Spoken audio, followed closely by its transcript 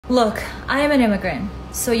Look, I am an immigrant.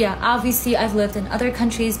 So yeah, obviously I've lived in other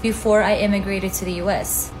countries before I immigrated to the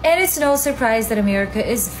US. And it's no surprise that America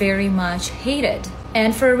is very much hated.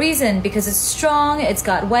 And for a reason, because it's strong, it's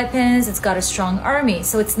got weapons, it's got a strong army,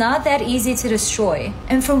 so it's not that easy to destroy.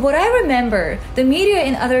 And from what I remember, the media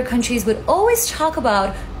in other countries would always talk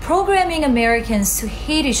about programming Americans to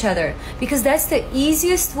hate each other because that's the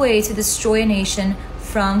easiest way to destroy a nation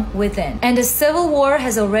from within. And a civil war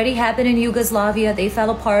has already happened in Yugoslavia. They fell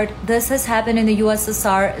apart. This has happened in the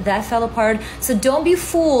USSR. That fell apart. So don't be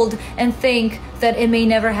fooled and think that it may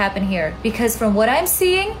never happen here, because from what I'm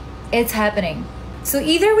seeing, it's happening. So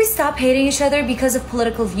either we stop hating each other because of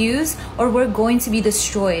political views, or we're going to be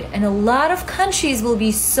destroyed. And a lot of countries will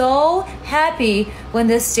be so happy when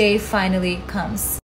this day finally comes.